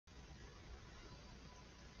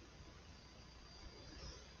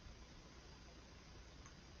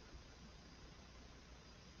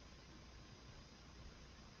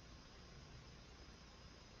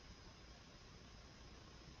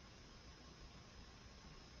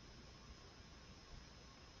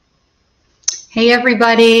Hey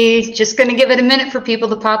everybody, just going to give it a minute for people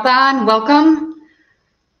to pop on. Welcome.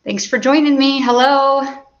 Thanks for joining me. Hello.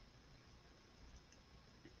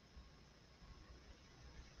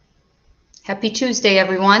 Happy Tuesday,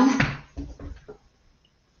 everyone.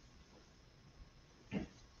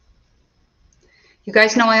 You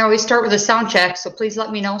guys know I always start with a sound check, so please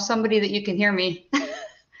let me know, somebody, that you can hear me.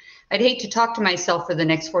 I'd hate to talk to myself for the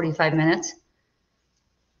next 45 minutes.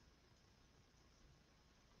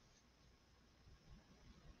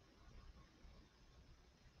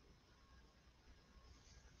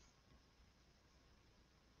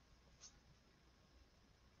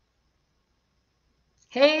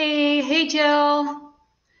 Hey Jill.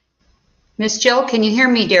 Miss Jill, can you hear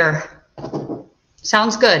me, dear?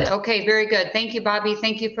 Sounds good. Okay, very good. Thank you, Bobby.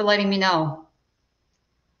 Thank you for letting me know.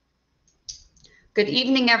 Good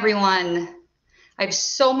evening, everyone. I have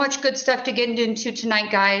so much good stuff to get into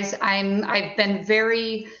tonight, guys. I've been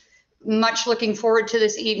very much looking forward to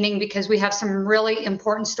this evening because we have some really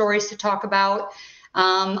important stories to talk about.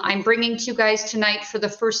 I'm bringing to you guys tonight for the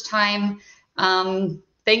first time.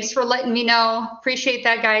 Thanks for letting me know. Appreciate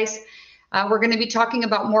that, guys. We're going to be talking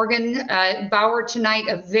about Morgan Bauer tonight,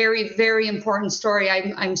 a very, very important story.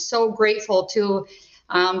 I'm so grateful to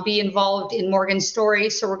be involved in Morgan's story.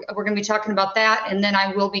 So we're going to be talking about that. And then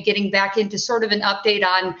I will be getting back into sort of an update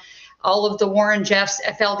on all of the Warren Jeffs,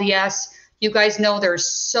 FLDS. You guys know there's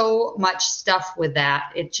so much stuff with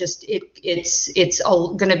that. It's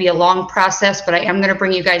going to be a long process, but I am going to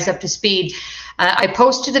bring you guys up to speed. I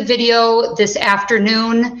posted a video this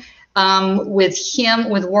afternoon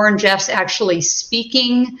with Warren Jeffs actually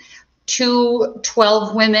speaking to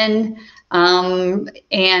 12 women. And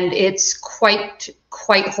it's quite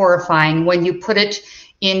horrifying when you put it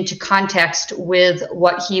into context with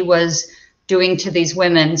what he was doing to these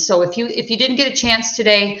women. So if you didn't get a chance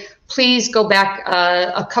today, please go back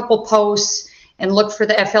a couple posts and look for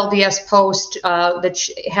the FLDS post that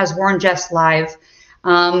has Warren Jeffs live,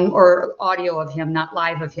 or audio of him, not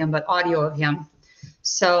live of him, but audio of him.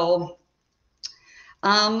 So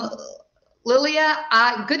Lilia,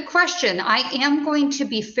 good question. I am going to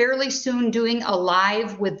be fairly soon doing a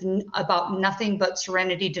live with about nothing but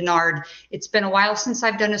Serenity Denard. It's been a while since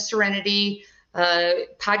I've done a Serenity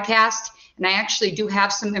podcast, and I actually do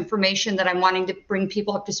have some information that I'm wanting to bring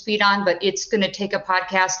people up to speed on, but it's going to take a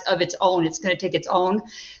podcast of its own. It's going to take its own.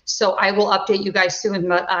 So I will update you guys soon,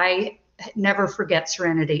 but I never forget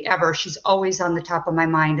Serenity, ever. She's always on the top of my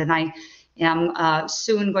mind, and I am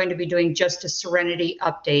soon going to be doing just a Serenity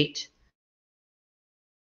update.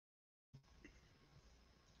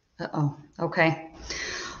 Uh-oh, okay.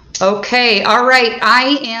 Okay, all right.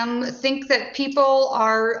 I think that people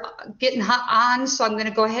are getting on, so I'm going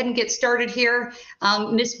to go ahead and get started here.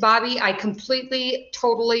 Miss Bobby, I completely,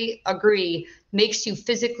 totally agree. Makes you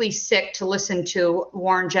physically sick to listen to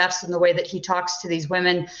Warren Jeffs and the way that he talks to these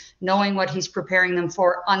women, knowing what he's preparing them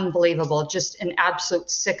for. Unbelievable. Just an absolute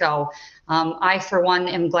sicko. I, for one,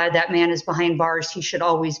 am glad that man is behind bars. He should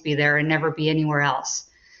always be there and never be anywhere else.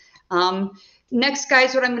 Next,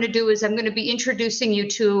 guys, what I'm going to do is I'm going to be introducing you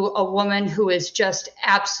to a woman who is just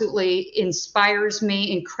absolutely inspires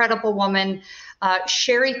me. Incredible woman.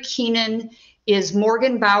 Sherry Keenan is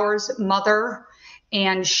Morgan Bauer's mother,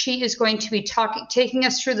 and she is going to be taking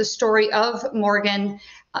us through the story of Morgan.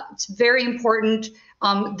 It's very important.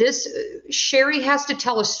 Sherry has to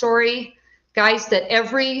tell a story, guys, that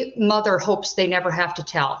every mother hopes they never have to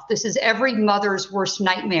tell. This is every mother's worst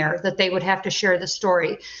nightmare, that they would have to share the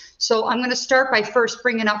story. So I'm going to start by first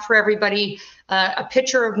bringing up for everybody a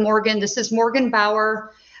picture of Morgan. This is Morgan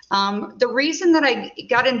Bauer. The reason that I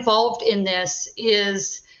got involved in this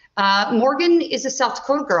is Morgan is a South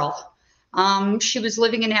Dakota girl. She was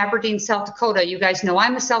living in Aberdeen, South Dakota. You guys know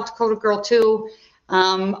I'm a South Dakota girl too.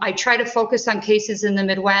 I try to focus on cases in the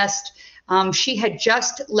Midwest. She had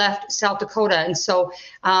just left South Dakota. And so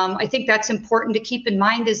I think that's important to keep in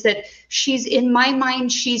mind, is that she's, in my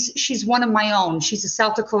mind, she's one of my own. She's a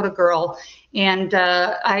South Dakota girl. And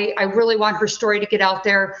I really want her story to get out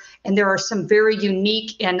there. And there are some very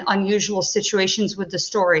unique and unusual situations with the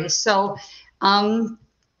story. So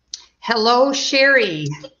hello, Sherry.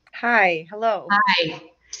 Hi, hello. Hi.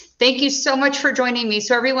 Thank you so much for joining me.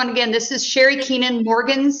 So everyone, again, this is Sherry Keenan,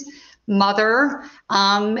 Morgan's mother.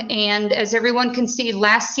 And as everyone can see,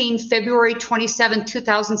 last seen February 27,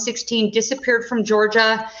 2016, disappeared from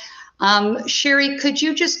Georgia. Sherry, could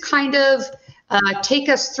you just kind of take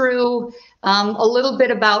us through a little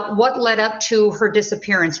bit about what led up to her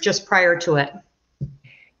disappearance just prior to it?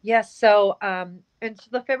 Yes, so and so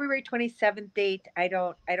the February 27th date, I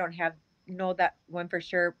don't know that one for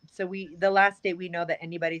sure. So the last date we know that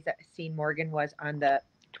anybody's seen Morgan was on the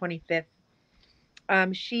 25th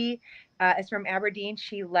She is from Aberdeen.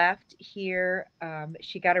 She left here.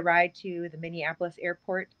 She got a ride to the Minneapolis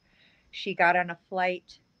airport. She got on a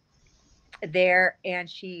flight there and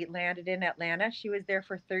she landed in Atlanta. She was there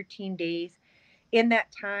for 13 days. In that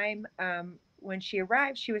time, when she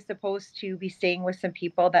arrived, she was supposed to be staying with some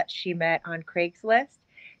people that she met on Craigslist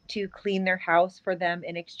to clean their house for them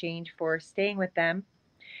in exchange for staying with them.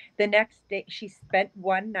 The next day, she spent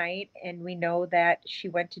one night, and we know that she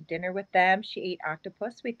went to dinner with them. She ate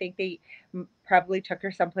octopus. We think they probably took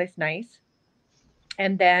her someplace nice.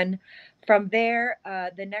 And then from there,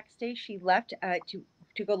 the next day, she left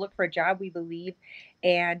to go look for a job, we believe.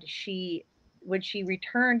 And when she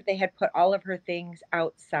returned, they had put all of her things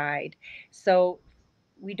outside. So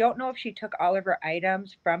we don't know if she took all of her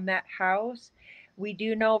items from that house. We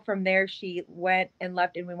do know from there she went and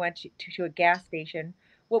left, and we went to a gas station.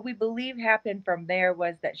 What we believe happened from there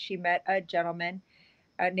was that she met a gentleman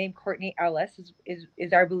named Courtney Ellis,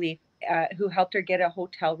 is our belief, who helped her get a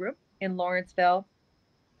hotel room in Lawrenceville,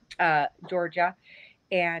 Georgia,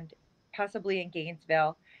 and possibly in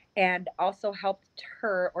Gainesville, and also helped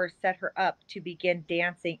her or set her up to begin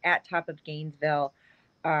dancing at Top of Gainesville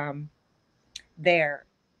um, there.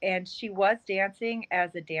 And she was dancing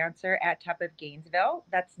as a dancer at Top of Gainesville.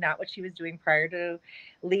 That's not what she was doing prior to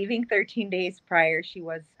leaving. 13 days prior, she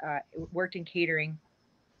was worked in catering.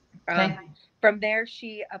 Okay. From there,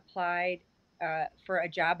 she applied for a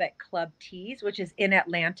job at Club Tees, which is in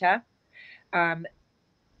Atlanta. Um,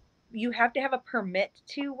 you have to have a permit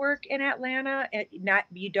to work in Atlanta. Not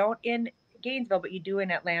you don't in Gainesville, but you do in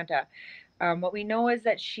Atlanta. What we know is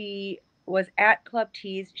that she was at Club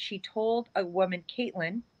Tees. She told a woman,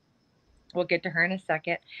 Caitlin, we'll get to her in a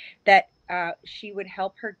second, that she would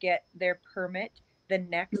help her get their permit the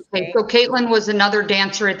next Okay. day. So Caitlin was another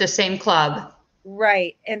dancer at the same club,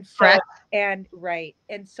 Right. And so, correct? right.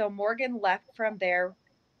 And so Morgan left from there.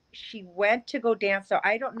 She went to go dance. So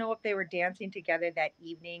I don't know if they were dancing together that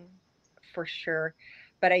evening for sure,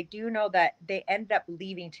 but I do know that they ended up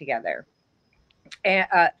leaving together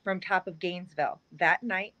from Top of Gainesville that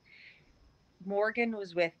night. Morgan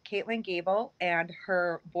was with Caitlin Gable and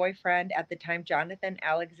her boyfriend at the time, Jonathan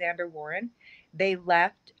Alexander Warren. They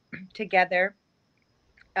left together.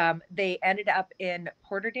 They ended up in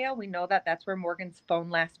Porterdale. We know that that's where Morgan's phone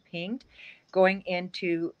last pinged, going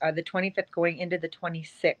into the 25th, going into the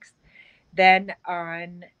 26th. Then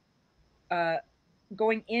on uh,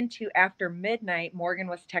 going into after midnight, Morgan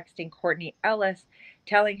was texting Courtney Ellis,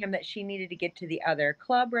 telling him that she needed to get to the other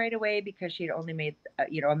club right away because she'd only made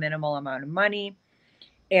a minimal amount of money,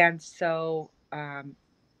 and so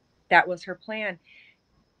that was her plan.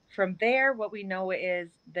 From there, what we know is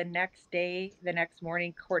the next day, the next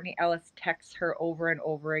morning, Courtney Ellis texts her over and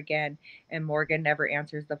over again, and Morgan never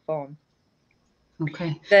answers the phone.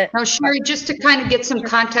 Okay. The Now, Sherry, just to kind of get some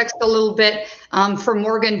context a little bit for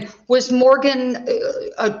Morgan, was Morgan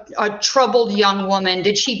a troubled young woman?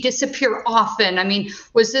 Did she disappear often? I mean,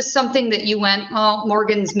 was this something that you went, oh,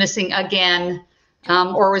 Morgan's missing again?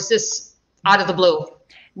 Or was this out of the blue?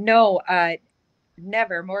 No,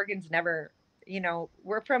 never. Morgan's never.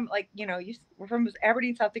 We're from we're from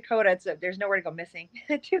Aberdeen, South Dakota. So there's nowhere to go missing.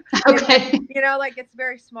 Okay. Like it's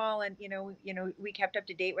very small, and we kept up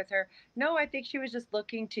to date with her. No, I think she was just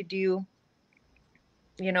looking to do,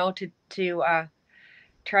 to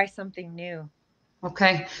try something new.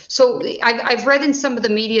 Okay. So I've read in some of the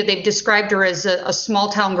media, they've described her as a small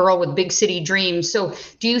town girl with big city dreams. So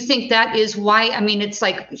do you think that is why? I mean, it's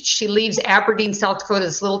like she leaves Aberdeen, South Dakota,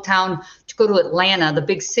 this little town, to go to Atlanta, the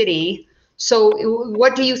big city. So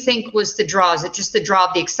what do you think was the draw? Is it just the draw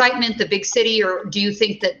of the excitement, the big city, or do you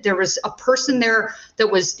think that there was a person there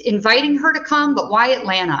that was inviting her to come, but why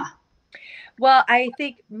Atlanta? Well, I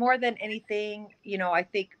think more than anything, I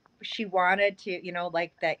think she wanted to,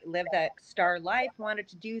 like that, live that star life, wanted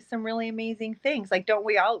to do some really amazing things. Like, don't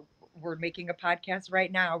we all? We're making a podcast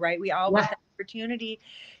right now, right? We all want Yeah. that opportunity,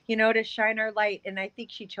 to shine our light. And I think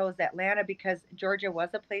she chose Atlanta because Georgia was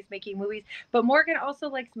a place making movies. But Morgan also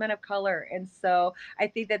likes men of color, and so I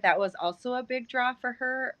think that was also a big draw for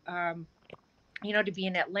her. To be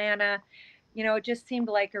in Atlanta, it just seemed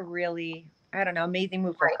like a really, I don't know, amazing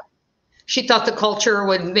move for her. She thought the culture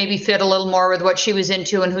would maybe fit a little more with what she was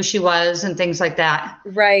into and who she was and things like that.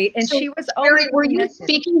 Right. And So, she was always Sherry, were you connected.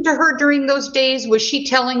 speaking to her during those days? Was she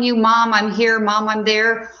telling you, Mom, I'm here, Mom, I'm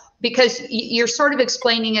there? Because you're sort of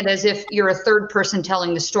explaining it as if you're a third person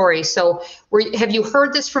telling the story. So, have you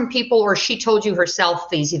heard this from people, or she told you herself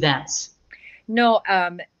these events? No,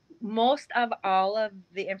 most of all of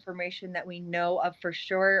the information that we know of for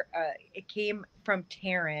sure, it came from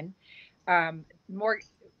Taryn. More,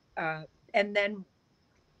 and then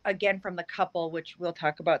again from the couple, which we'll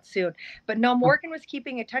talk about soon. But no, Morgan was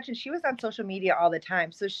keeping in touch, and she was on social media all the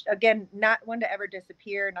time. So she, again, not one to ever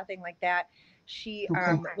disappear, nothing like that. She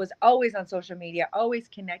Okay. was always on social media, always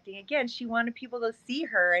connecting. Again, she wanted people to see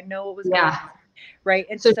her and know what was going Yeah. on, right?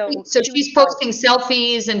 And So, so so she was she's posting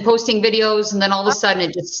selfies and posting videos, and then all of a sudden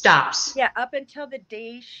it just stops. yeah, up until the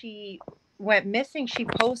day she went missing, she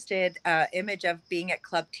posted an image of being at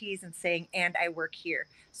Club Tees and saying, "And I work here."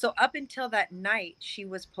 So up until that night, she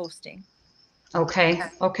was posting. Okay.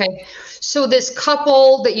 Okay. So this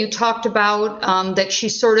couple that you talked about, that she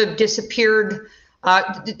sort of disappeared,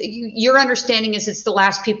 your understanding is it's the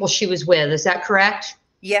last people she was with. Is that correct?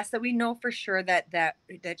 Yes, that we know for sure that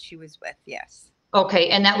she was with. Yes. Okay.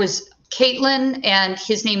 And that was Caitlin, and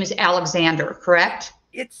his name is Alexander, correct?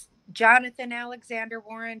 It's Jonathan Alexander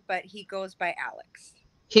Warren, but he goes by Alex.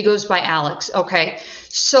 He goes by Alex. Okay.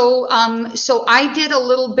 So, so I did a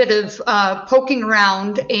little bit of poking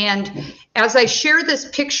around, and as I share this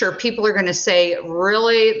picture, people are going to say,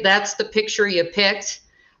 "Really, that's the picture you picked?"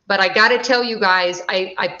 But I got to tell you guys,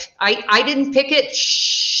 I didn't pick it.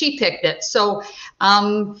 She picked it. So,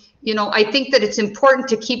 you know, I think that it's important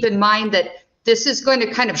to keep in mind that this is going to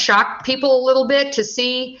kind of shock people a little bit to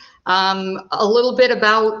see a little bit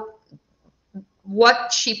about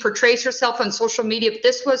what she portrays herself on social media. But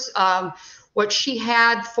this was what she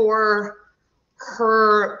had for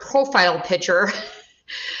her profile picture.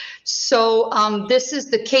 So this is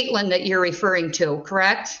the Caitlin that you're referring to,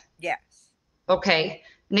 correct? Yes. Okay.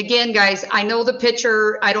 And again, guys, I know the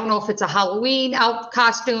picture. I don't know if it's a Halloween out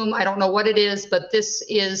costume. I don't know what it is, but this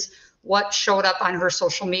is what showed up on her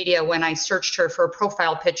social media when I searched her for a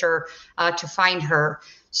profile picture to find her.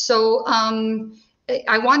 So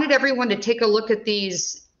I wanted everyone to take a look at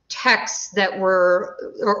these texts that were,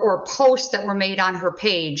 or posts that were made on her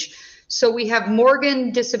page. So we have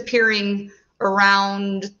Morgan disappearing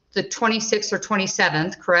around the 26th or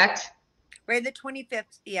 27th, correct? Right, the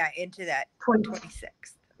 25th, yeah, into that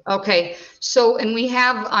 26th. Okay, so, and we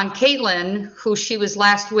have on Caitlin, who she was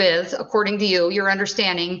last with, according to you, your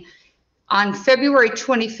understanding, on February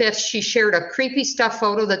 25th, she shared a creepy stuff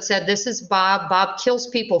photo that said, "This is Bob. Bob kills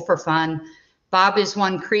people for fun. Bob is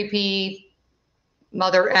one creepy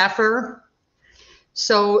mother effer."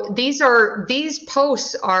 So these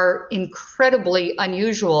posts are incredibly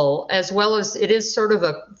unusual, as well as it is sort of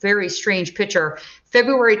a very strange picture.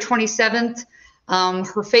 February 27th,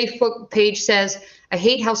 her Facebook page says, "I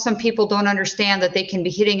hate how some people don't understand that they can be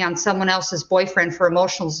hitting on someone else's boyfriend for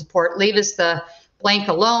emotional support. Leave us the blank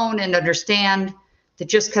alone and understand that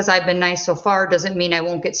just because I've been nice so far doesn't mean I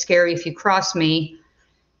won't get scary if you cross me."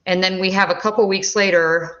 And then we have a couple weeks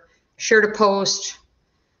later, shared a post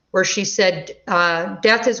where she said,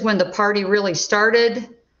 "Death is when the party really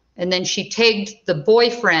started." And then she tagged the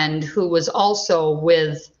boyfriend who was also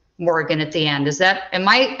with Morgan at the end. Is that, am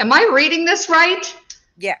I reading this right?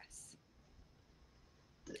 Yes.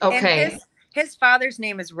 Okay. And his father's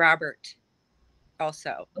name is Robert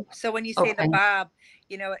also. So when you say the Bob,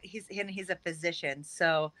 you know, he's a physician.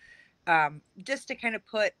 So just to kind of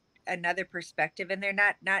put another perspective in there,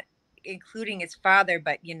 not including his father,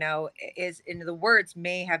 but, you know, is in the words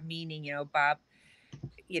may have meaning, you know, Bob,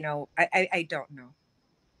 you know, I don't know.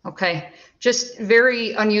 Okay. Just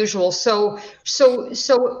very unusual. So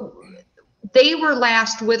they were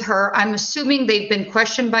last with her. I'm assuming they've been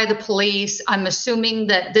questioned by the police. I'm assuming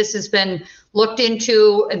that this has been looked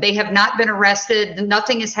into and they have not been arrested.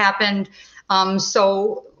 Nothing has happened.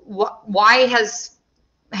 So why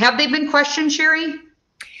have they been questioned, Sherry?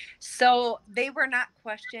 So they were not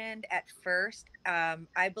questioned at first.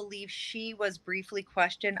 I believe she was briefly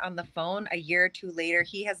questioned on the phone a year or two later.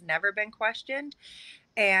 He has never been questioned,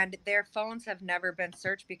 and their phones have never been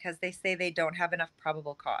searched because they say they don't have enough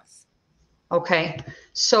probable cause. Okay,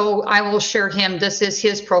 so I will share him. This is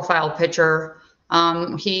his profile picture.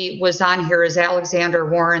 He was on here as Alexander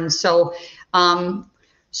Warren. So,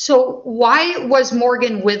 so why was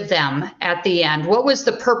Morgan with them at the end? What was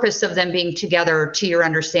the purpose of them being together, to your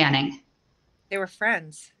understanding? They were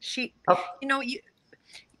friends. You know,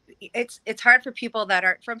 it's hard for people that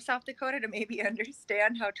aren't from South Dakota to maybe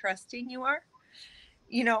understand how trusting you are.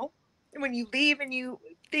 You know, when you leave and you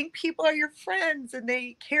think people are your friends and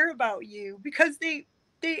they care about you because they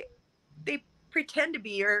pretend to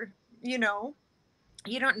be, or, you know,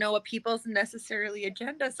 you don't know what people's necessarily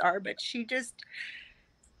agendas are, but she just,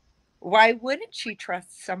 why wouldn't she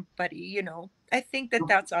trust somebody? You know, I think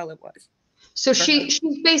that's all it was. So she's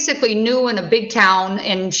basically new in a big town,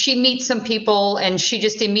 and she meets some people and she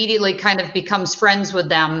just immediately kind of becomes friends with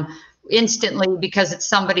them instantly because it's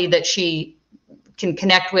somebody that she can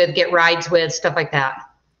connect with, get rides with, stuff like that.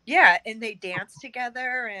 Yeah, and they danced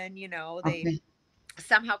together, and they Okay.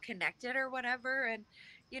 somehow connected or whatever, and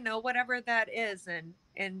whatever that is, and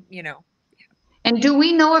And do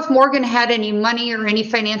we know if Morgan had any money or any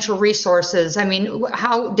financial resources? I mean,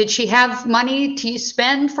 how did she have money to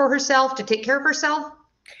spend for herself to take care of herself?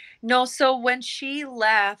 No, so when she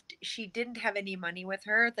left, she didn't have any money with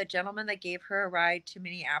her. The gentleman that gave her a ride to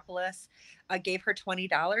Minneapolis gave her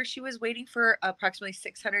 $20. She was waiting for approximately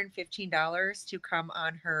 $615 to come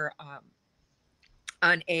on her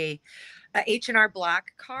on a H&R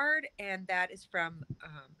Block card, and that is from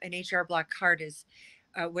an H&R Block card is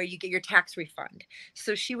where you get your tax refund.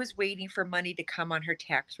 So she was waiting for money to come on her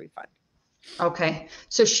tax refund. Okay.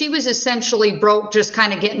 So she was essentially broke, just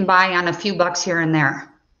kind of getting by on a few bucks here and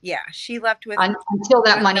there Yeah, she left until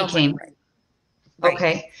that money no money. came. Right. Right.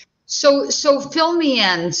 Okay. So fill me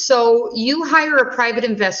in. So you hire a private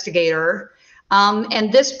investigator,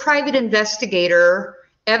 and this private investigator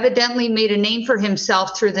evidently made a name for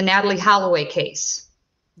himself through the Natalie Holloway case.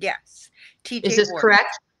 Yes. Is TJ this Ward.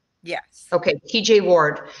 correct? Yes. Okay, TJ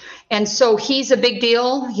Ward. And so he's a big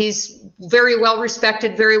deal. He's very well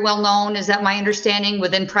respected, very well known. Is that my understanding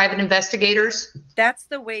within private investigators? That's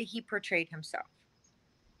the way he portrayed himself.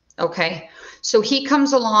 Okay. So he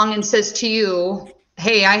comes along and says to you,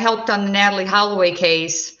 hey, I helped on the Natalie Holloway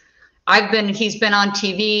case. He's been on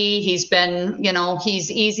TV. He's been,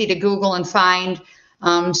 he's easy to Google and find.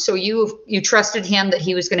 So you trusted him that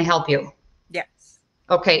he was going to help you. Yes.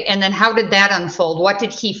 Okay. And then how did that unfold? What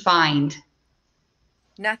did he find?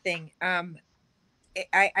 Nothing.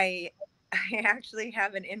 I actually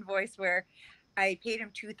have an invoice where I paid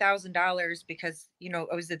him $2,000 because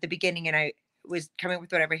it was at the beginning, and I was coming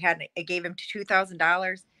with whatever he had, and I gave him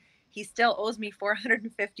 $2,000. He still owes me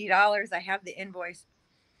 $450. I have the invoice.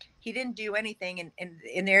 He didn't do anything,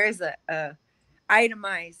 and there is a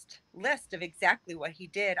itemized list of exactly what he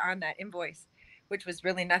did on that invoice, which was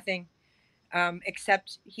really nothing,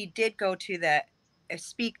 except he did go to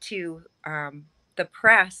speak to the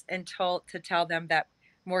press and tell them that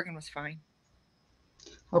Morgan was fine.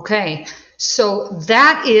 Okay. So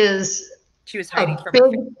that is She was hiding a from big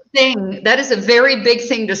her. thing. That is a very big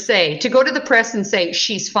thing to say, to go to the press and say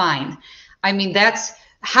she's fine. I mean,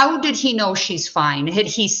 how did he know she's fine? Had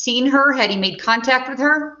he seen her? Had he made contact with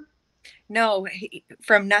her? No,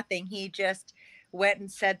 from nothing. He just went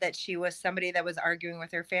and said that she was somebody that was arguing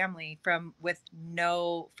with her family from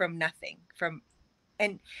nothing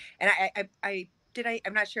and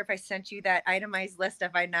I'm not sure if I sent you that itemized list.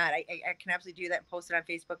 If I not, I can absolutely do that and post it on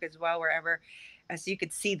Facebook as well, wherever, so you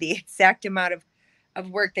could see the exact amount of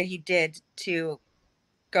work that he did to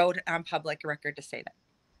go on public record to say that.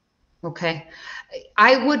 Okay.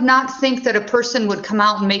 I would not think that a person would come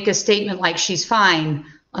out and make a statement like she's fine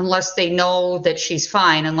unless they know that she's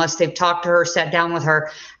fine, unless they've talked to her, sat down with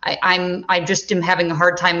her. I just am having a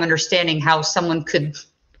hard time understanding how someone could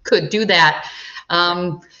do that.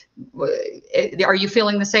 Are you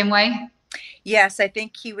feeling the same way? Yes, I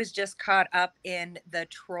think he was just caught up in the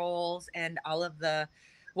trolls and all of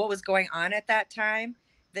what was going on at that time,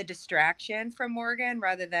 the distraction from Morgan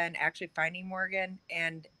rather than actually finding Morgan.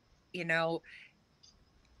 And, even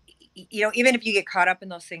if you get caught up in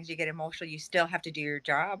those things, you get emotional, you still have to do your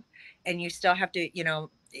job, and you still have to, and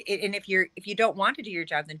if you don't want to do your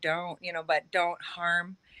job, then don't, but don't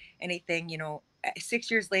harm anything.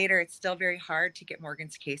 6 years later, it's still very hard to get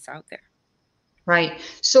Morgan's case out there. Right.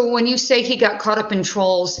 So when you say he got caught up in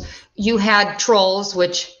trolls, you had trolls,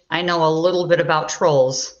 which I know a little bit about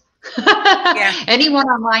trolls. Yeah. Anyone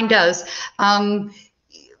online does.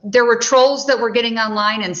 There were trolls that were getting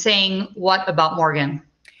online and saying what about Morgan?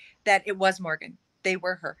 That it was Morgan. They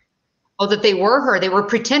were her. Oh, that they were her. They were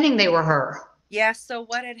pretending they were her. Yeah. So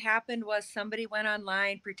what had happened was somebody went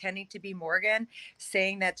online pretending to be Morgan,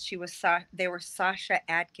 saying that they were Sasha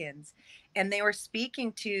Atkins, and they were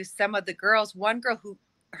speaking to some of the girls. One girl who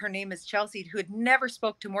her name is Chelsea, who had never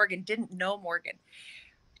spoke to Morgan, didn't know Morgan,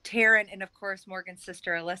 Taryn, and of course Morgan's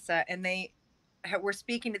sister Alyssa, and they were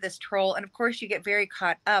speaking to this troll. And of course, you get very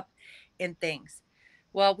caught up in things.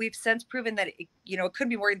 Well, we've since proven that it couldn't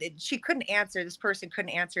be Morgan. This person couldn't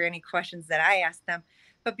answer any questions that I asked them.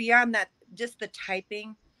 But beyond that, just the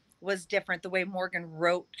typing was different. The way Morgan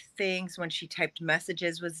wrote things when she typed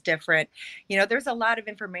messages was different. There's a lot of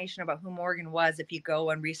information about who Morgan was if you go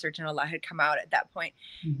and research, and a lot had come out at that point.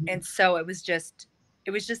 Mm-hmm. And so it was just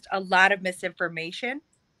a lot of misinformation.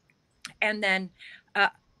 And then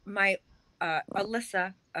my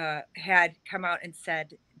Alyssa had come out and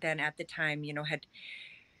said then at the time, had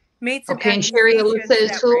made some. Okay, and Sherry, Alyssa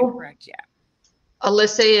is who? Correct, yeah.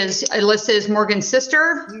 Alyssa is Morgan's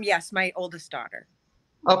sister? Yes, my oldest daughter.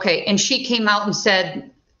 Okay, and she came out and said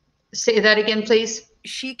Say that again, please.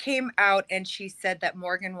 She came out and she said that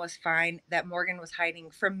Morgan was fine, that Morgan was hiding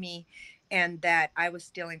from me, and that I was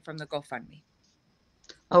stealing from the GoFundMe.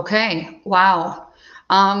 Okay, wow.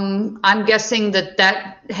 I'm guessing that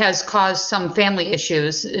that has caused some family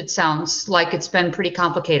issues. It sounds like it's been pretty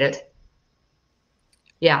complicated.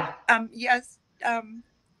 Yeah. Yes.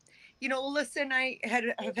 You know, Alyssa and I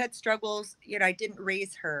have had struggles. You know, I didn't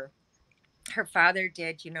raise her. Her father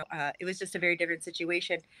did, you know, it was just a very different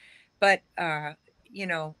situation. But you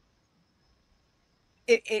know,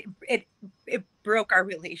 it it it it broke our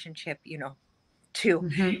relationship, you know, too.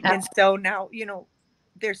 Mhm. And so now, you know,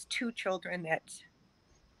 there's two children that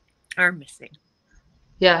are missing.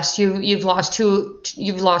 Yes, you've lost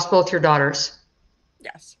both your daughters.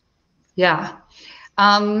 Yes. Yeah.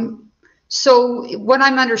 Um, so what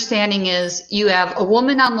I'm understanding is you have a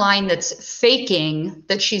woman online that's faking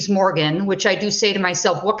that she's Morgan, which I do say to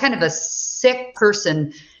myself, what kind of a sick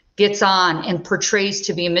person gets on and portrays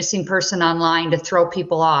to be a missing person online to throw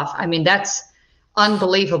people off? I mean, that's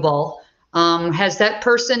unbelievable. Has that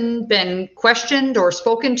person been questioned or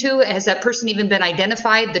spoken to? Has that person even been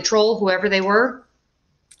identified, the troll, whoever they were?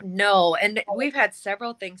 No, and we've had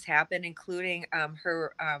several things happen, including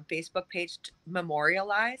her Facebook page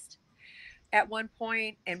memorialized at one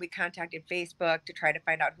point, and we contacted Facebook to try to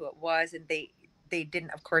find out who it was, and they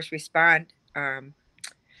didn't, of course, respond.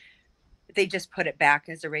 They just put it back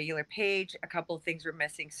as a regular page. A couple of things were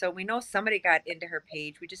missing, so we know somebody got into her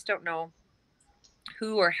page. We just don't know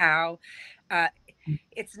who or how. Uh,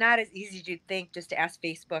 it's not as easy as you think just to ask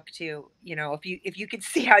Facebook to, you know, if you can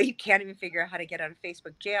see how you can't even figure out how to get out of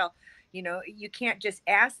Facebook jail, you know, you can't just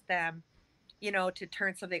ask them, you know, to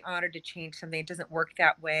turn something on or to change something. It doesn't work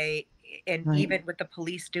that way. And Right. even with the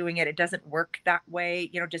police doing it, it doesn't work that way,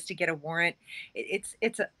 you know, just to get a warrant. It's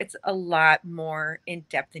a lot more in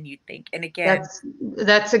depth than you think. And again,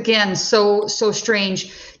 That's again so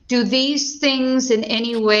strange. Do these things in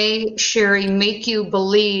any way, Sherry, make you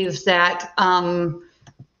believe that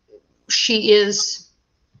she is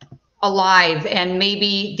alive and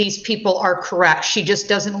maybe these people are correct? She just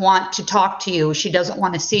doesn't want to talk to you. She doesn't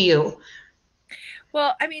want to see you.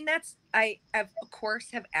 well, I mean, that's of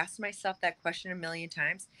course have asked myself that question a million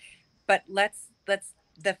times. But let's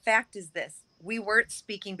the fact is this: we weren't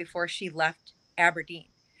speaking before she left Aberdeen.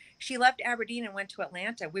 She left Aberdeen and went to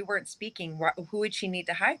Atlanta. We weren't speaking. Who would she need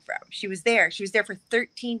to hide from? She was there. She was there for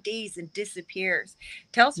 13 days and disappears.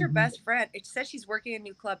 Tells her Mhm. best friend, it says she's working a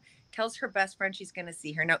new club, tells her best friend she's going to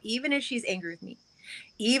see her. Now, even if she's angry with me,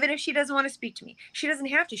 even if she doesn't want to speak to me, she doesn't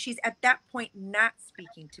have to. She's at that point not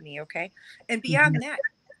speaking to me, okay? And beyond that,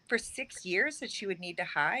 for 6 years that she would need to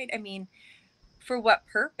hide, I mean, for what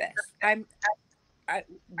purpose?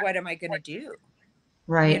 What am I going to do? You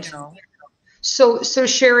Right. know? So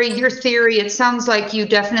Sherry, your theory, it sounds like you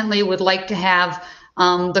definitely would like to have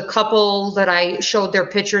the couple that I showed their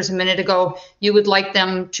pictures a minute ago, you would like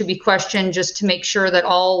them to be questioned just to make sure that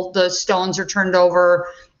all the stones are turned over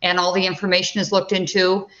and all the information is looked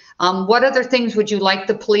into. What other things would you like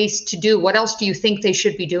the police to do? What else do you think they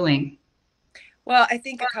should be doing? Well, I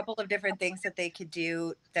think a couple of different things that they could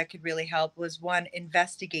do that could really help was one,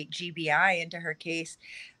 investigate GBI into her case.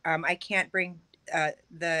 I can't bring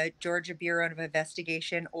the Georgia Bureau of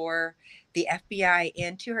Investigation or the FBI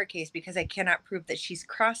into her case because I cannot prove that she's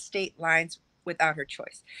crossed state lines without her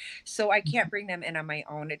choice. So I can't bring them in on my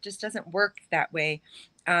own. It just doesn't work that way.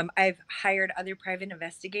 I've hired other private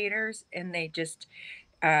investigators and they just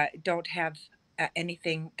don't have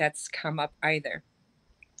anything that's come up either.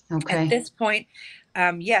 At Okay. this point,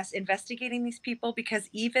 yes, investigating these people because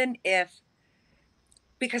even if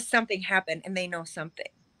because something happened and they know something,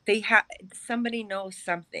 they have somebody knows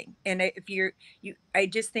something, and if I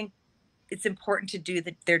just think it's important to do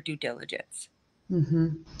their due diligence. hmm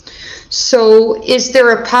So, is there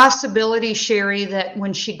a possibility, Sherry, that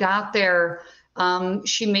when she got there,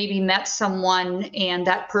 she maybe met someone and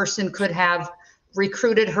that person could have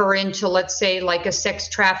recruited her into, let's say, like a sex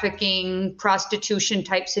trafficking, prostitution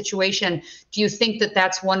type situation? Do you think that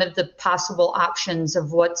that's one of the possible options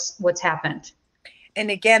of what's happened? And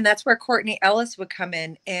again, that's where Courtney Ellis would come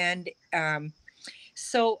in, and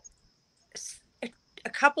so a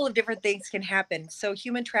couple of different things can happen. So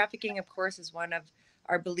human trafficking, of course, is one of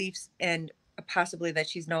our beliefs, and possibly that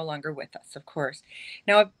she's no longer with us, of course.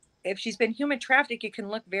 Now, if she's been human trafficked, it can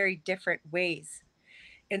look very different ways.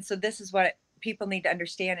 And so this is what people need to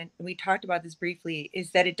understand, and we talked about this briefly,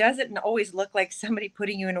 is that it doesn't always look like somebody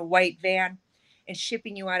putting you in a white van and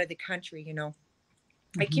shipping you out of the country. You know,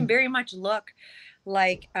 it can Mhm. very much look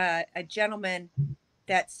like a gentleman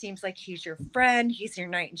that seems like he's your friend. He's your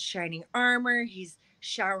knight in shining armor. He's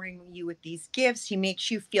showering you with these gifts. He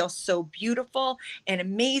makes you feel so beautiful and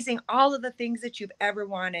amazing, all of the things that you've ever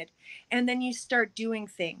wanted. And then you start doing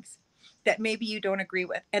things that maybe you don't agree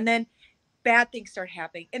with. And then bad things start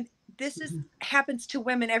happening. And this is happens to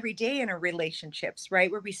women every day in our relationships,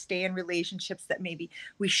 right? Where we stay in relationships that maybe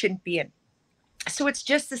we shouldn't be in. So it's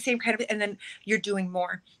just the same kind of, and then you're doing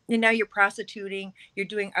more, and now you're prostituting, you're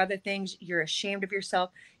doing other things, you're ashamed of yourself,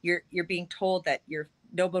 you're being told that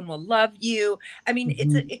no one will love you. I mean,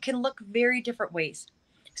 it can look very different ways.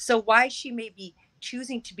 So why she may be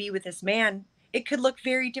choosing to be with this man, it could look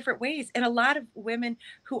very different ways. And a lot of women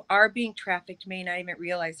who are being trafficked may not even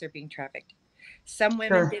realize they're being trafficked. Some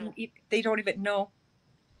women Sure. they don't even know.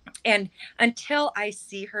 And until I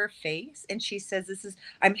see her face and she says,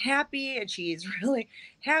 I'm happy, and she is really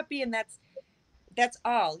happy, and that's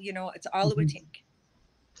all, it's all it would take.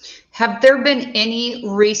 Have there been any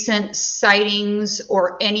recent sightings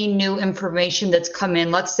or any new information that's come in,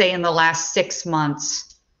 let's say in the last 6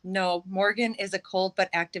 months? No, Morgan is a cold but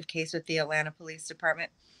active case with the Atlanta Police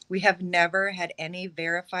Department. We have never had any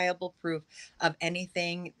verifiable proof of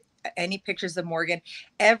anything, any pictures of Morgan.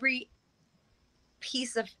 Every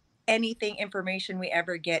piece of anything, information we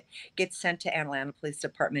ever gets sent to Atlanta Police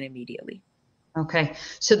Department immediately. Okay,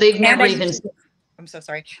 so they've never even. I'm so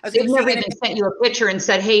sorry. They've never even sent you a picture and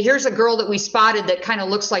said, hey, here's a girl that we spotted that kind of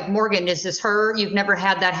looks like Morgan. Is this her? You've never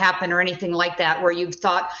had that happen or anything like that where you've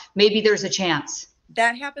thought maybe there's a chance?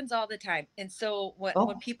 That happens all the time. And so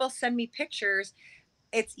when people send me pictures,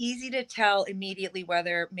 it's easy to tell immediately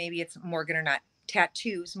whether maybe it's Morgan or not.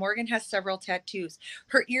 Tattoos. Morgan has several tattoos.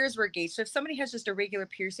 Her ears were gauged. So if somebody has just a regular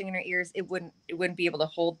piercing in her ears, it wouldn't be able to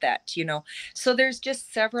hold that, So there's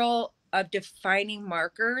just several of defining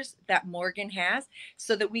markers that Morgan has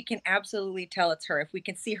so that we can absolutely tell it's her. If we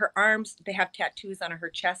can see her arms, they have tattoos on her. Her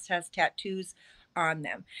chest has tattoos on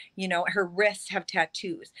them. Her wrists have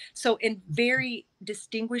tattoos. So in very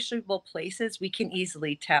distinguishable places, we can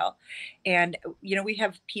easily tell. And, we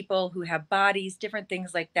have people who have bodies, different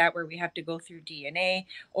things like that, where we have to go through DNA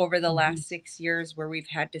over the last 6 years, where we've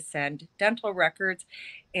had to send dental records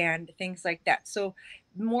and things like that. So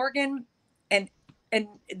Morgan, and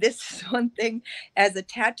this is one thing, as a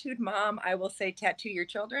tattooed mom, I will say tattoo your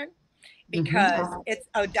children, because it's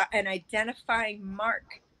an identifying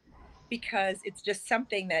mark, because it's just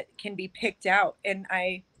something that can be picked out. And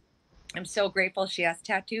I'm so grateful she has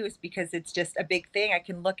tattoos, because it's just a big thing. I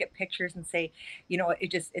can look at pictures and say,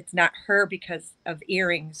 it's not her because of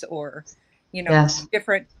earrings or,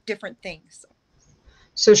 different things.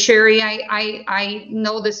 So Sherry, I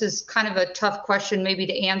know this is kind of a tough question maybe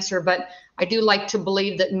to answer, but I do like to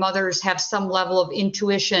believe that mothers have some level of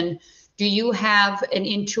intuition. Do you have an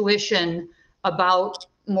intuition about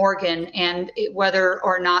Morgan and whether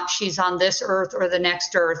or not she's on this earth or the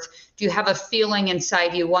next earth? Do you have a feeling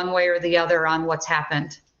inside you one way or the other on what's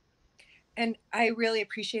happened? And I really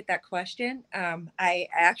appreciate that question. I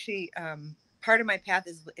actually, part of my path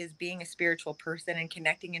is being a spiritual person and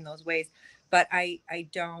connecting in those ways, but I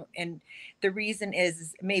don't. And the reason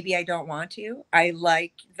is maybe I don't want to. I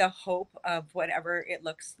like the hope of whatever it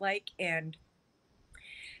looks like. And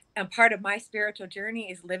part of my spiritual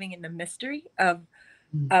journey is living in the mystery of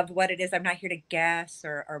what it is. I'm not here to guess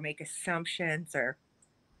or make assumptions or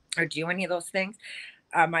do any of those things.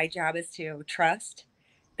 My job is to trust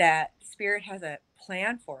that Spirit has a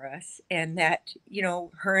plan for us, and that,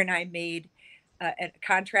 her and I made a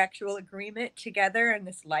contractual agreement together in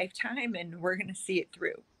this lifetime, and we're going to see it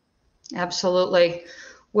through. Absolutely.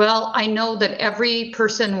 Well, I know that every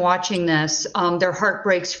person watching this, their heart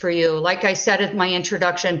breaks for you. Like I said in my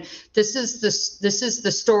introduction, this is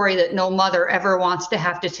the story that no mother ever wants to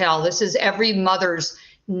have to tell. This is every mother's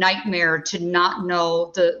nightmare, to not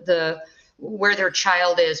know where their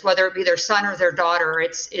child is, whether it be their son or their daughter.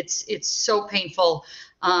 It's so painful.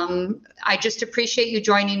 I just appreciate you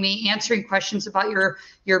joining me, answering questions about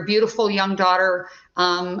your beautiful young daughter.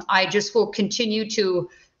 I just will continue to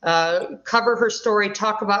cover her story,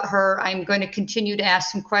 talk about her. I'm going to continue to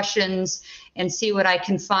ask some questions and see what I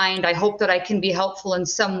can find. I hope that I can be helpful in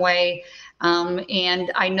some way.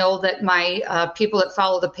 And I know that my people that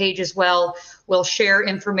follow the page as well will share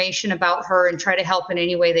information about her and try to help in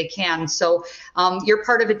any way they can. So you're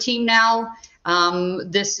part of a team now.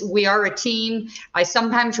 We are a team. I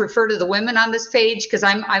sometimes refer to the women on this page because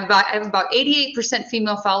I have about 88%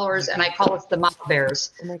 female followers, and I call us the Mama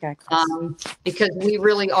Bears. Oh my God. Because we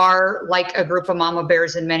really are like a group of Mama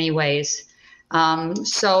Bears in many ways.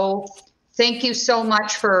 So thank you so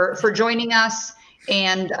much for joining us,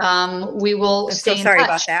 and we will stay in touch. Sorry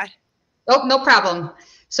about that. Oh, no problem.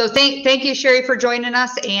 So thank you, Sherry, for joining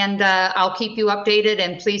us, and I'll keep you updated,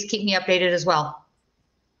 and please keep me updated as well.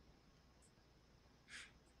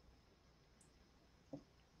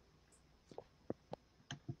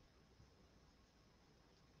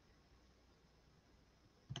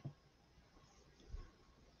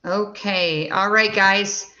 Okay. All right,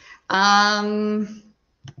 guys.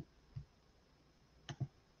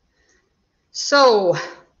 So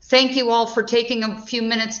thank you all for taking a few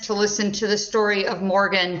minutes to listen to the story of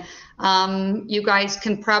Morgan. You guys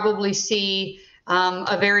can probably see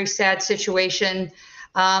a very sad situation.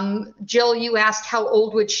 Jill, you asked how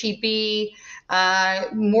old would she be?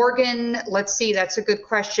 Morgan, let's see, that's a good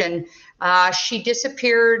question. She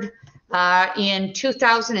disappeared in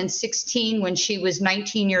 2016 when she was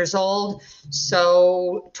 19 years old,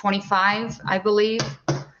 so 25, I believe,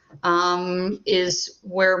 is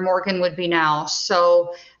where Morgan would be now.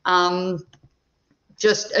 So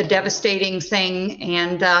just a devastating thing.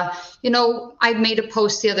 And, you know, I made a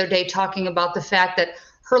post the other day talking about the fact that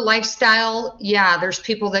her lifestyle, yeah, there's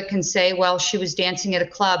people that can say, well, she was dancing at a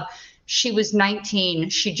club. She was 19.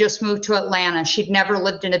 She just moved to Atlanta. She'd never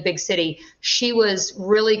lived in a big city. She was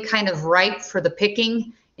really kind of ripe for the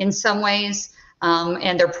picking in some ways.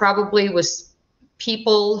 And there probably was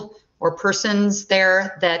people or persons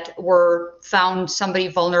there that were found somebody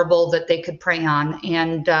vulnerable that they could prey on.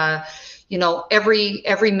 And, you know,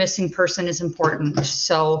 every missing person is important.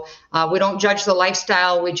 So we don't judge the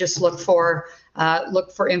lifestyle. We just look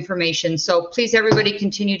for information. So please, everybody,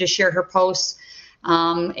 continue to share her posts,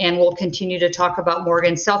 and we'll continue to talk about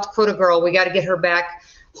Morgan. South Dakota girl, we got to get her back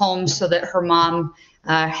home so that her mom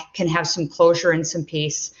can have some closure and some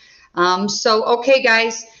peace. So, okay,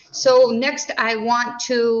 guys. So next I want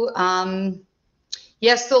to,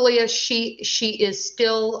 yes, Lilia, she is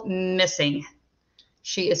still missing.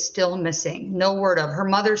 She is still missing. No word of. Her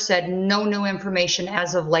mother said no new information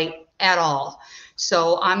as of late at all.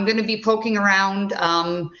 So I'm going to be poking around.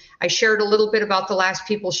 I shared a little bit about the last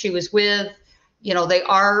people she was with. You know,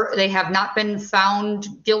 they have not been found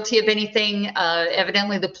guilty of anything.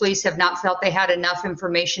 Evidently, the police have not felt they had enough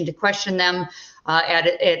information to question them at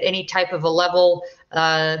any type of a level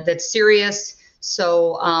that's serious.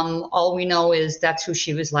 So all we know is that's who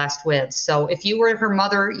she was last with. So if you were her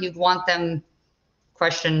mother, you'd want them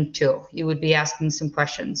questioned too. You would be asking some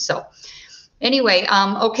questions. So anyway,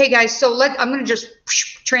 okay, guys. So I'm going to just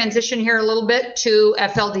transition here a little bit to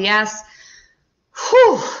FLDS.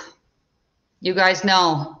 Whew. You guys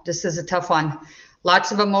know this is a tough one.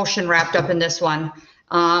 Lots of emotion wrapped up in this one.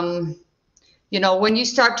 You know, when you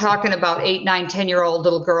start talking about 8, 9, 10-year-old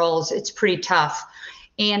little girls, it's pretty tough.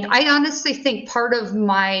 And I honestly think part of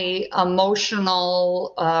my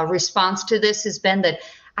emotional response to this has been that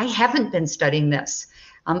I haven't been studying this.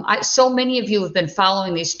 So many of you have been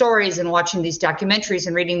following these stories and watching these documentaries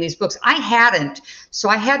and reading these books. I hadn't. So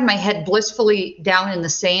I had my head blissfully down in the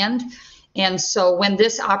sand. And so when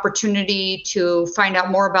this opportunity to find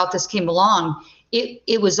out more about this came along,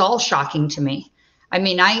 it was all shocking to me. I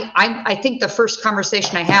mean, I think the first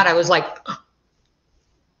conversation I had, I was like,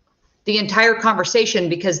 the entire conversation,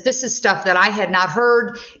 because this is stuff that I had not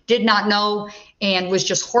heard, did not know, and was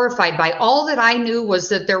just horrified by. All that I knew was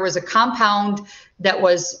that there was a compound that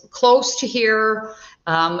was close to here.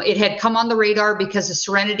 It had come on the radar because of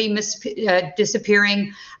Serenity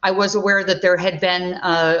disappearing. I was aware that there had been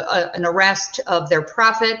an arrest of their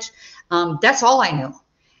prophet. That's all I knew.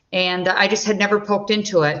 And I just had never poked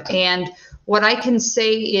into it. And what I can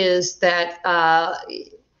say is that I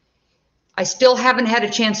still haven't had a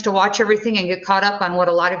chance to watch everything and get caught up on what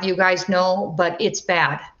a lot of you guys know, but it's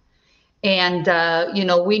bad. And, you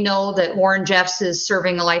know, we know that Warren Jeffs is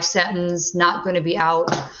serving a life sentence, not going to be out.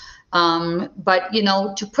 But, you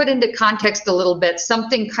know, to put into context a little bit,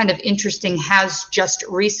 something kind of interesting has just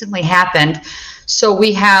recently happened. So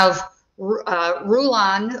we have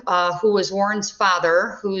Rulon, who is Warren's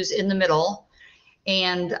father, who's in the middle.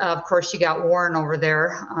 And, of course, you got Warren over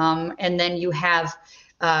there. And then you have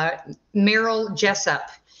Meryl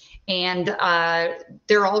Jessup. And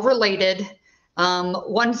they're all related.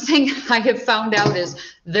 One thing I have found out is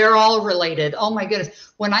they're all related. Oh my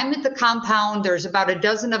goodness. When I'm at the compound, there's about a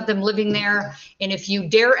dozen of them living there. And if you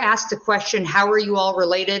dare ask the question, how are you all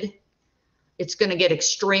related? It's going to get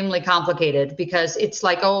extremely complicated, because it's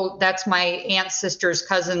like, oh, that's my aunt's sister's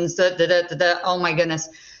cousins. Oh my goodness.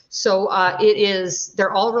 So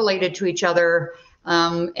they're all related to each other.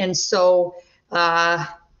 And so it's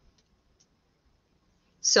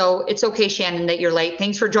okay, Shannon, that you're late.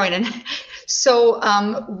 Thanks for joining. So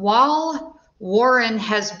while Warren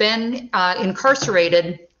has been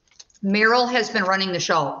incarcerated, Meryl has been running the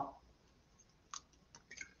show.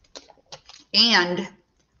 And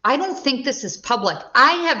I don't think this is public.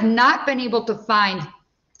 I have not been able to find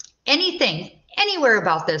anything anywhere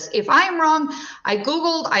about this. If I'm wrong, I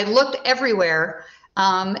Googled, I looked everywhere,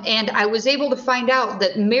 and I was able to find out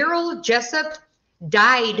that Meryl Jessup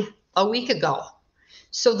died a week ago.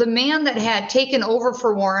 So the man that had taken over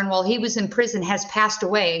for Warren while he was in prison has passed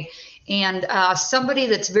away. And somebody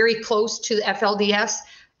that's very close to the FLDS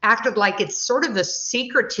acted like it's sort of a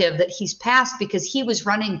secretive that he's passed because he was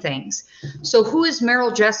running things. So who is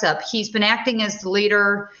Merrill Jessup? He's been acting as the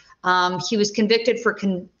leader. He was convicted for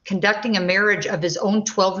conducting a marriage of his own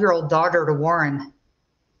 12-year-old daughter to Warren.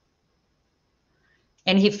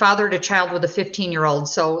 And he fathered a child with a 15-year-old.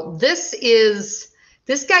 So this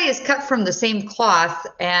guy is cut from the same cloth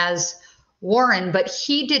as Warren, but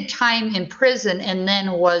he did time in prison and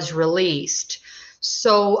then was released.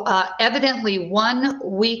 So evidently 1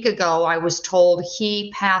 week ago, I was told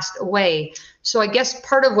he passed away. So I guess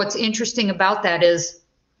part of what's interesting about that is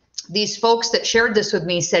these folks that shared this with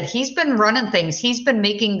me said he's been running things. He's been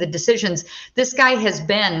making the decisions. This guy has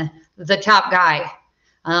been the top guy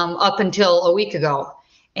up until a week ago.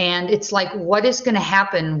 And it's like, what is going to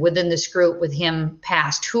happen within this group with him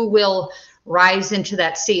passed? Who will rise into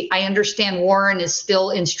that seat? I understand Warren is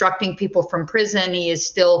still instructing people from prison. He is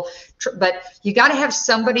still, but you got to have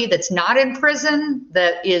somebody that's not in prison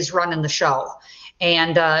that is running the show.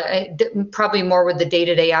 And probably more with the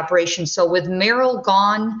day-to-day operation. So with Merrill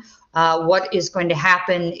gone, what is going to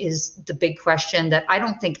happen is the big question that I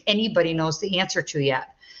don't think anybody knows the answer to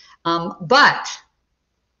yet. But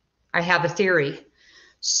I have a theory.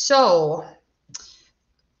 So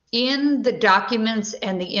in the documents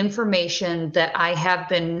and the information that I have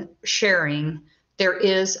been sharing, there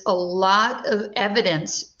is a lot of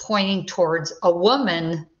evidence pointing towards a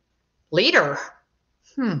woman leader.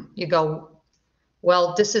 You go,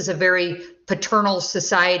 well, this is a very paternal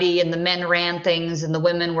society and the men ran things and the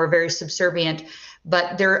women were very subservient.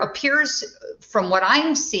 But there appears, from what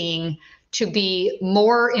I'm seeing, to be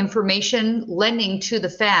more information lending to the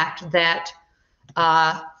fact that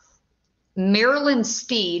Marilyn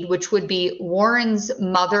Steed, which would be Warren's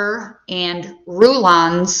mother and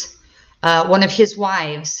Rulon's, one of his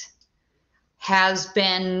wives, has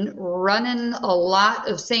been running a lot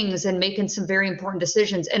of things and making some very important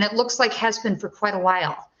decisions. And it looks like has been for quite a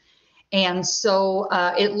while. And so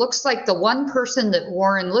it looks like the one person that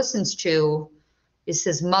Warren listens to is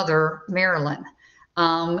his mother, Marilyn.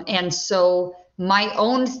 And so my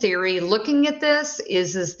own theory looking at this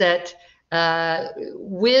is that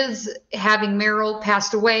with having Merrill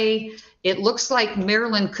passed away, it looks like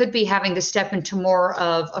Marilyn could be having to step into more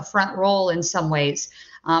of a front role in some ways.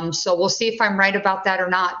 So we'll see if I'm right about that or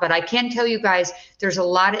not. But I can tell you guys, there's a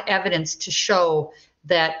lot of evidence to show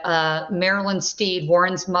that Marilyn Steed,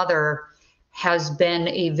 Warren's mother, has been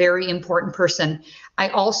a very important person. I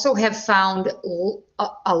also have found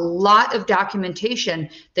a lot of documentation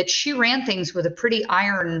that she ran things with a pretty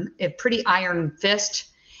iron fist,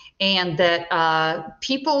 and that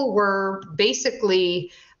people were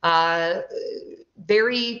basically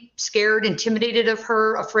very scared, intimidated of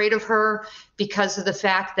her, afraid of her, because of the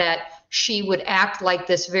fact that she would act like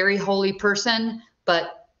this very holy person,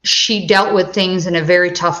 but she dealt with things in a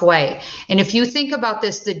very tough way. And if you think about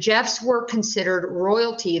this, the Jeffs were considered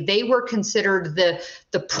royalty. They were considered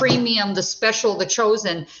the premium, the special, the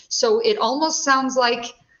chosen. So it almost sounds like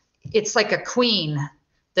it's like a queen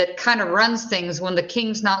that kind of runs things. When the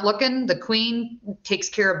king's not looking, the queen takes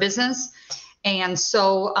care of business. And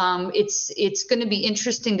so it's going to be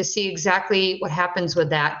interesting to see exactly what happens with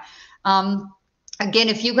that. Again,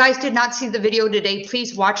 if you guys did not see the video today,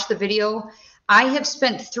 please watch the video. I have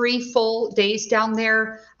spent 3 full days down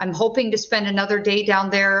there. I'm hoping to spend another day down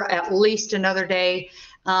there, at least another day.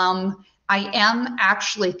 I am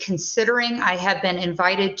actually considering, I have been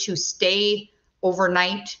invited to stay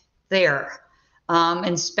overnight there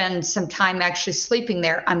and spend some time actually sleeping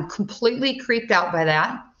there. I'm completely creeped out by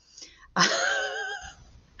that.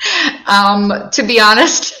 To be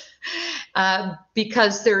honest,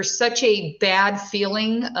 because there's such a bad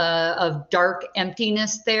feeling of dark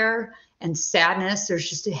emptiness there and sadness. There's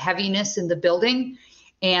just a heaviness in the building,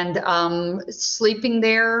 and sleeping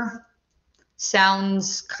there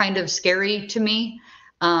sounds kind of scary to me.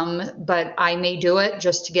 But I may do it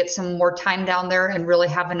just to get some more time down there and really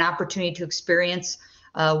have an opportunity to experience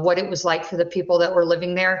what it was like for the people that were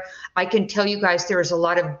living there. I can tell you guys, there is a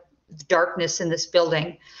lot of darkness in this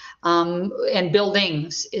building, and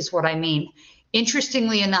buildings is what I mean.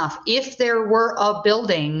 Interestingly enough, if there were a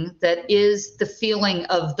building that is the feeling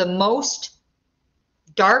of the most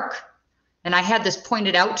dark, and I had this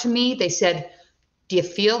pointed out to me, they said, do you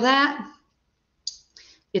feel that?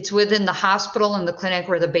 It's within the hospital and the clinic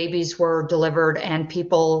where the babies were delivered and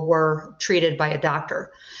people were treated by a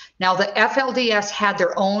doctor. Now, the FLDS had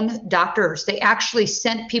their own doctors. They actually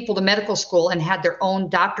sent people to medical school and had their own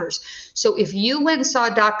doctors. So if you went and saw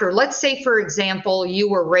a doctor, let's say, for example, you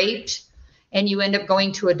were raped and you end up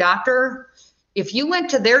going to a doctor, if you went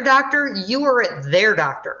to their doctor, you were at their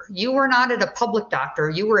doctor. You were not at a public doctor.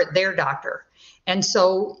 You were at their doctor. And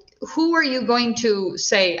so who are you going to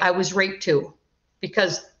say I was raped to?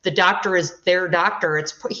 Because the doctor is their doctor.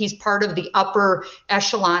 He's part of the upper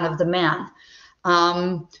echelon of the men.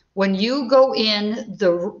 When you go in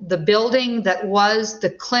the building that was the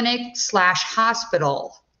clinic /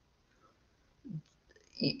 hospital,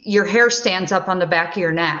 your hair stands up on the back of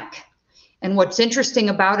your neck. And what's interesting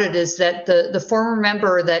about it is that the former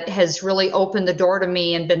member that has really opened the door to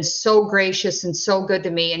me and been so gracious and so good to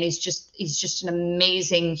me, and he's just an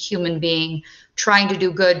amazing human being, trying to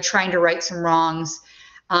do good, trying to right some wrongs.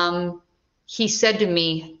 He said to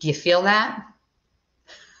me, "Do you feel that?"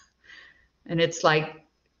 And it's like,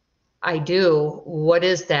 I do. What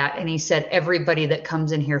is that? And he said, "Everybody that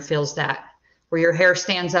comes in here feels that, where your hair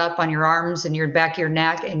stands up on your arms and your back of your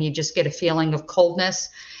neck, and you just get a feeling of coldness."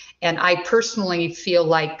 And I personally feel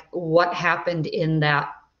like what happened in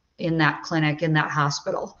that clinic, in that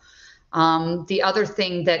hospital. The other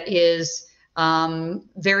thing that is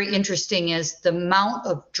very interesting is the amount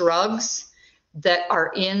of drugs that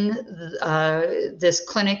are in this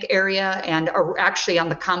clinic area and are actually on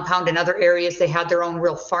the compound in other areas. They had their own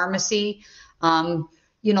real pharmacy.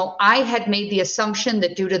 You know, I had made the assumption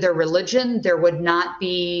that due to their religion, there would not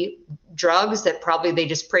be drugs, that probably they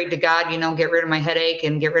just prayed to God, you know, get rid of my headache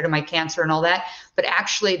and get rid of my cancer and all that. But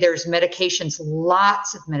actually there's medications,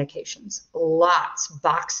 lots of medications,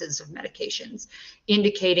 boxes of medications,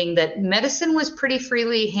 indicating that medicine was pretty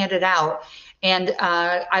freely handed out. And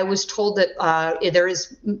I was told that there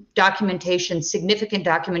is documentation, significant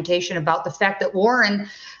documentation about the fact that Warren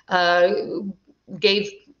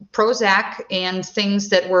gave Prozac and things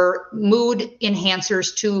that were mood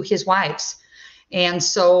enhancers to his wives. And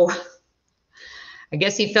so I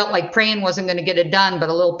guess he felt like praying wasn't going to get it done, but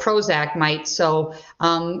a little Prozac might. So,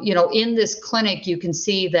 you know, in this clinic, you can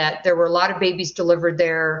see that there were a lot of babies delivered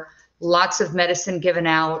there, lots of medicine given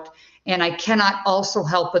out. And I cannot also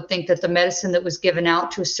help but think that the medicine that was given out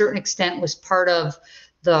to a certain extent was part of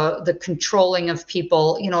the controlling of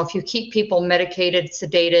people. You know, if you keep people medicated,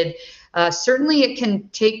 sedated, certainly it can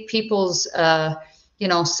take people's, you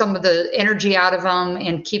know, some of the energy out of them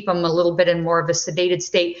and keep them a little bit in more of a sedated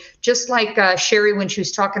state. Just like Sherry, when she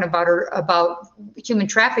was talking about human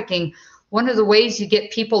trafficking, one of the ways you get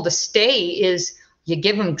people to stay is you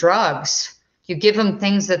give them drugs. You give them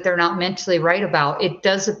things that they're not mentally right about. It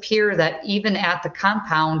does appear that even at the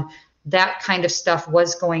compound, that kind of stuff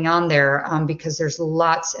was going on there because there's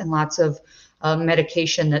lots and lots of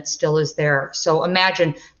medication that still is there. So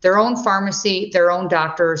imagine their own pharmacy, their own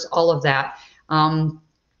doctors, all of that.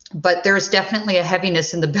 But there's definitely a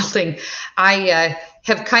heaviness in the building. I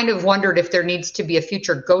have kind of wondered if there needs to be a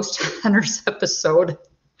future Ghost Hunters episode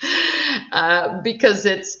because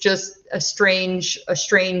it's just a strange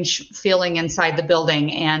feeling inside the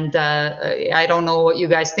building. And I don't know what you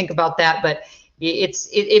guys think about that, but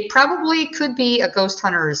it probably could be a Ghost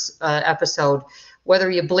Hunters episode.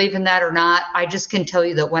 Whether you believe in that or not, I just can tell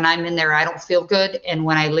you that when I'm in there, I don't feel good. And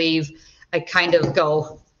when I leave, I kind of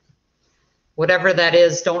go, whatever that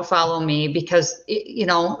is, don't follow me, because you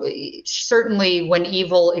know, certainly when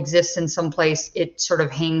evil exists in some place, it sort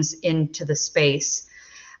of hangs into the space.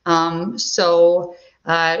 So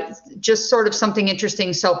just sort of something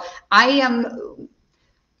interesting. So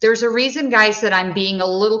there's a reason, guys, that I'm being a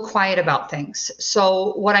little quiet about things.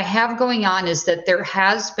 So what I have going on is that there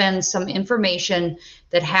has been some information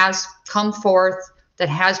that has come forth, that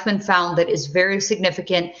has been found, that is very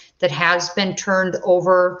significant, that has been turned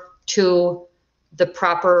over to the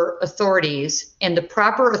proper authorities. And the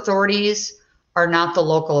proper authorities are not the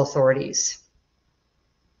local authorities.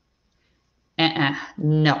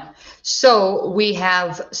 No. So we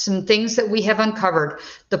have some things that we have uncovered.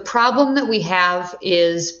 The problem that we have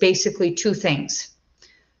is basically two things.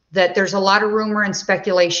 That there's a lot of rumor and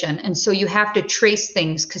speculation. And so you have to trace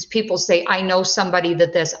things because people say, I know somebody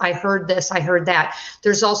that this, I heard that.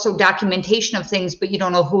 There's also documentation of things, but you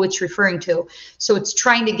don't know who it's referring to. So it's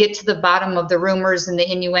trying to get to the bottom of the rumors and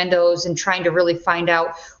the innuendos and trying to really find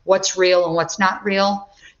out what's real and what's not real.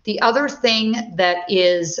 The other thing that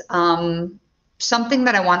is something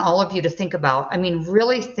that I want all of you to think about, I mean,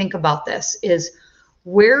 really think about this, is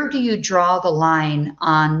where do you draw the line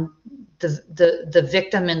on the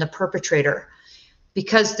victim and the perpetrator?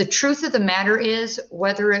 Because the truth of the matter is,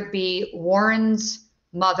 whether it be Warren's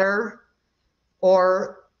mother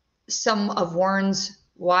or some of Warren's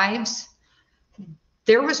wives,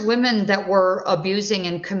 there was women that were abusing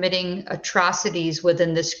and committing atrocities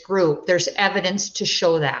within this group. There's evidence to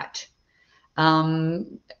show that.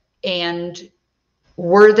 And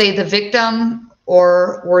were they the victim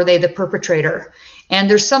or were they the perpetrator? And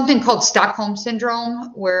there's something called Stockholm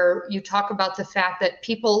Syndrome, where you talk about the fact that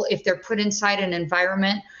people, if they're put inside an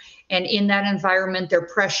environment and in that environment they're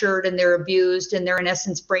pressured and they're abused and they're in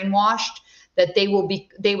essence brainwashed, that they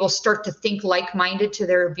will start to think like-minded to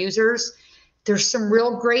their abusers. There's some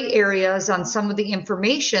real gray areas on some of the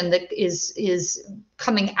information that is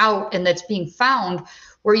coming out and that's being found,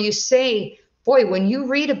 where you say, boy, when you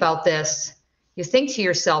read about this, you think to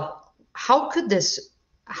yourself, how could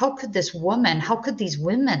these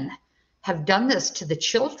women have done this to the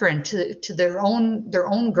children, to their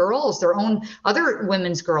own girls, their own other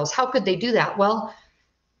women's girls? How could they do that? Well,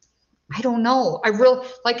 I don't know.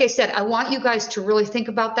 Like I said, I want you guys to really think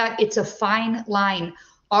about that. It's a fine line.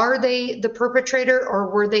 Are they the perpetrator or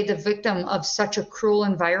were they the victim of such a cruel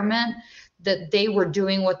environment that they were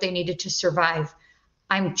doing what they needed to survive?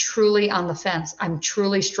 I'm truly on the fence. I'm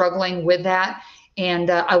truly struggling with that. And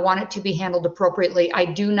I want it to be handled appropriately. I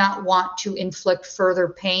do not want to inflict further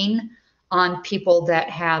pain on people that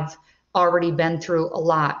have already been through a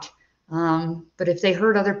lot. But if they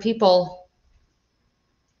hurt other people,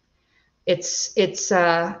 it's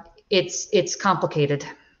complicated.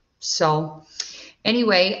 So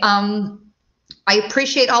anyway, I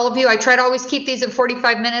appreciate all of you. I try to always keep these at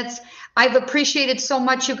 45 minutes. I've appreciated so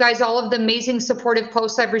much, you guys, all of the amazing supportive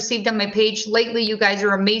posts I've received on my page lately. You guys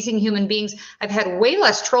are amazing human beings. I've had way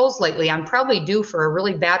less trolls lately. I'm probably due for a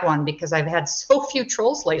really bad one because I've had so few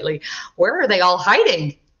trolls lately. Where are they all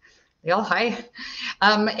hiding? They all hide.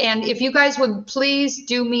 And if you guys would please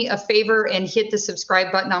do me a favor and hit the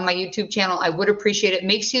subscribe button on my YouTube channel, I would appreciate it. It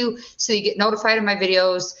makes you so you get notified of my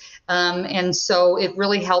videos. And so it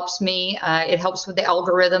really helps me. It helps with the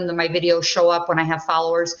algorithm that my videos show up when I have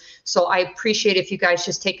followers. So I appreciate if you guys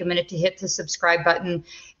just take a minute to hit the subscribe button.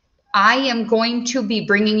 I am going to be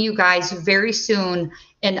bringing you guys very soon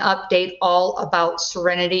an update all about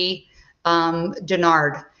Serenity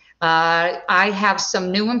Denard. I have some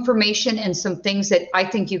new information and some things that I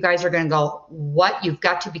think you guys are going to go, what? You've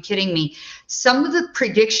got to be kidding me. Some of the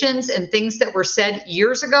predictions and things that were said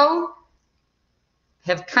years ago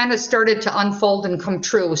have kind of started to unfold and come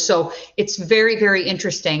true. So it's very, very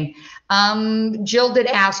interesting. Jill did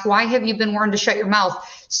ask, why have you been warned to shut your mouth?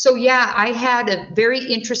 So yeah, I had a very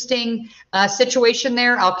interesting situation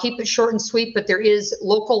there. I'll keep it short and sweet, but there is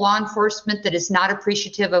local law enforcement that is not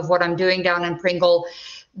appreciative of what I'm doing down in Pringle.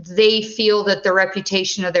 They feel that the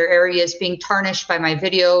reputation of their area is being tarnished by my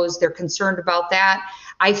videos. They're concerned about that.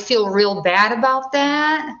 I feel real bad about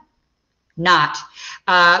that. Not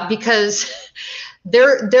because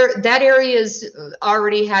that area's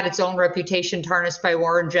already had its own reputation tarnished by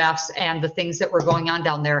Warren Jeffs and the things that were going on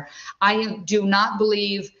down there. I do not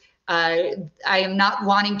believe, I am not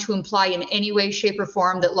wanting to imply in any way, shape, or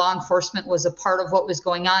form that law enforcement was a part of what was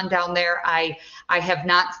going on down there. I have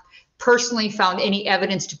not personally found any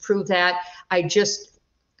evidence to prove that. I just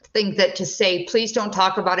think that to say, please don't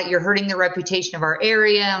talk about it, you're hurting the reputation of our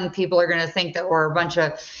area, and people are going to think that we're a bunch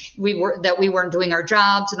of, we weren't doing our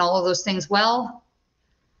jobs and all of those things. Well,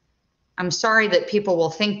 I'm sorry that people will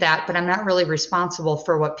think that, but I'm not really responsible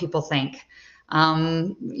for what people think.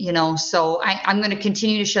 You know, so I'm going to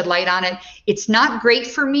continue to shed light on it. It's not great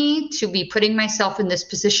for me to be putting myself in this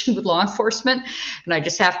position with law enforcement, and I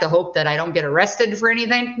just have to hope that I don't get arrested for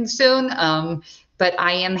anything soon. But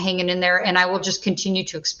I am hanging in there, and I will just continue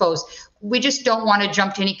to expose. We just don't want to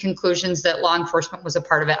jump to any conclusions that law enforcement was a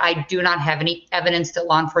part of it. I do not have any evidence that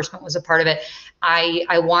law enforcement was a part of it.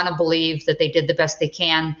 I want to believe that they did the best they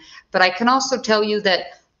can, but I can also tell you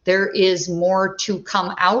that there is more to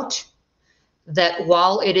come out, that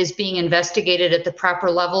while it is being investigated at the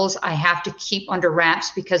proper levels, I have to keep under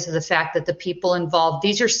wraps because of the fact that the people involved,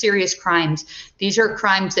 these are serious crimes. These are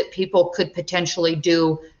crimes that people could potentially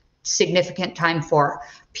do significant time for,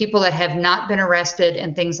 people that have not been arrested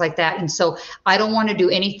and things like that. And so I don't want to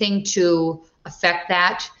do anything to affect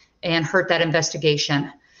that and hurt that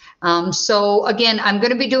investigation. So again, I'm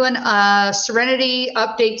going to be doing a Serenity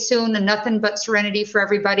update soon, and nothing but Serenity for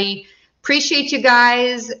everybody. Appreciate you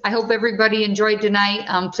guys. I hope everybody enjoyed tonight.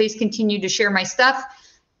 Please continue to share my stuff,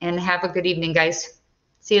 and have a good evening, guys.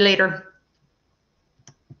 See you later.